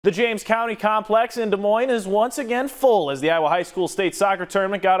The James County Complex in Des Moines is once again full as the Iowa High School State Soccer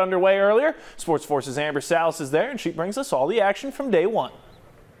Tournament got underway earlier. Sports Force's Amber Salas is there and she brings us all the action from day one.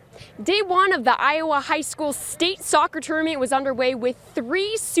 Day one of the Iowa High School State Soccer Tournament was underway with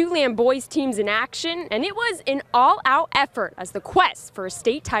 3 Siouxland boys teams in action, and it was an all-out effort as the quest for a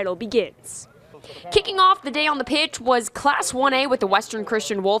state title begins. Kicking off the day on the pitch was Class 1A with the Western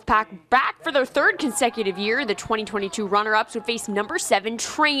Christian Wolfpack back for their 3rd consecutive year. The 2022 runner-ups would face number 7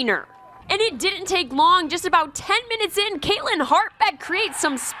 Trainer. And it didn't take long. Just about 10 minutes in, Caitlin Hartbeck creates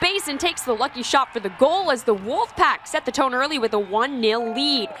some space and takes the lucky shot for the goal as the Wolfpack set the tone early with a 1-0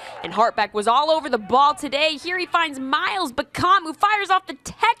 lead. And Hartbeck was all over the ball today. Here he finds Miles Bacam, who fires off the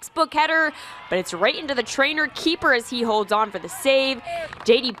textbook header, but it's right into the Trainer keeper as he holds on for the save.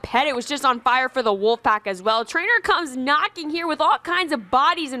 JD Pettit was just on fire for the Wolfpack as well. Trainer comes knocking here with all kinds of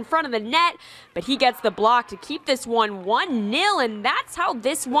bodies in front of the net, but he gets the block to keep this one 1-0, and that's how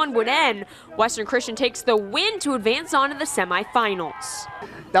this one would end. Western Christian takes the win to advance on to the semifinals.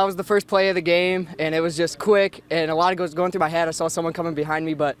 That was the first play of the game, and it was just quick, and a lot of it was going through my head. I saw someone coming behind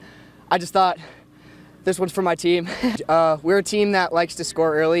me, but I just thought, this one's for my team. We're a team that likes to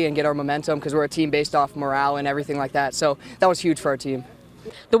score early and get our momentum because we're a team based off morale and everything like that, so that was huge for our team.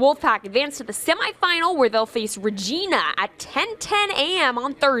 The Wolfpack advanced to the semifinal where they'll face Regina at 10:10 a.m.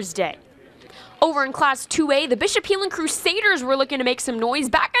 on Thursday. Over in Class 2A, the Bishop Heelan Crusaders were looking to make some noise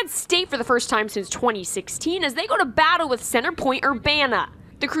back at state for the first time since 2016 as they go to battle with Center Point Urbana.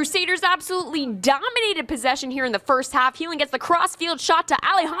 The Crusaders absolutely dominated possession here in the first half. Heelan gets the crossfield shot to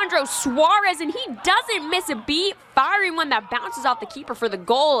Alejandro Suarez, and he doesn't miss a beat, firing one that bounces off the keeper for the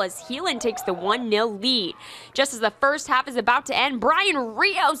goal as Heelan takes the 1-0 lead. Just as the first half is about to end, Brian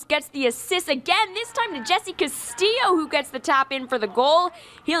Rios gets the assist again, this time to Jesse Castillo, who gets the tap in for the goal.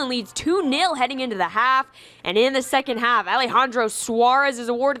 Heelan leads 2-0 heading into the half, and in the second half, Alejandro Suarez is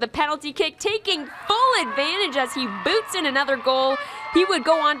awarded the penalty kick, taking full advantage as he boots in another goal. He would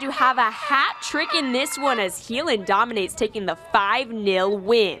go on to have a hat trick in this one as Heelan dominates, taking the 5-0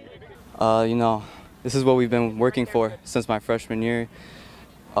 win. This is what we've been working for since my freshman year.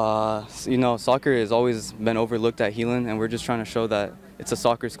 Soccer has always been overlooked at Heelan, and we're just trying to show that it's a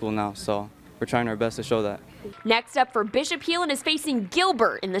soccer school now, so we're trying our best to show that. Next up for Bishop Heelan is facing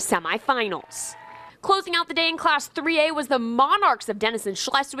Gilbert in the semifinals. Closing out the day in Class 3A was the Monarchs of Denison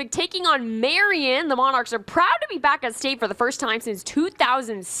Schleswig taking on Marion. The Monarchs are proud to be back at state for the first time since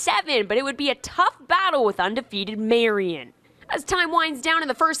 2007, but it would be a tough battle with undefeated Marion. As time winds down in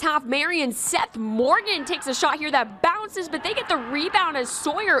the first half, Marion's Seth Morgan takes a shot here that bounces, but they get the rebound as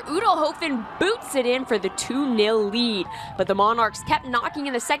Sawyer Udelhofen boots it in for the 2-0 lead. But the Monarchs kept knocking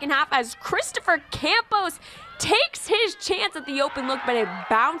in the second half as Christopher Campos takes his chance at the open look, but it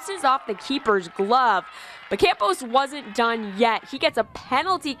bounces off the keeper's glove. But Campos wasn't done yet. He gets a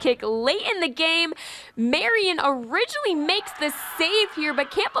penalty kick late in the game. Marion originally makes the save here,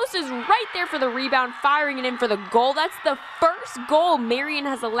 but Campos is right there for the rebound, firing it in for the goal. That's the first goal Marion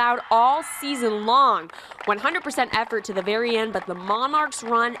has allowed all season long. 100% effort to the very end, but the Monarchs'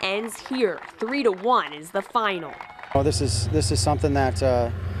 run ends here. 3-1 is the final. Well, this is something that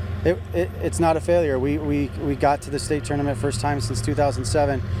it's not a failure. We got to the state tournament first time since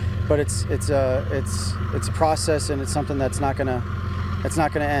 2007, but it's a process, and it's something that's not gonna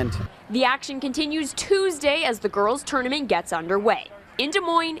end. The action continues Tuesday as the girls' tournament gets underway. In Des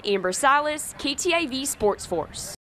Moines, Amber Salas, KTIV Sports Force.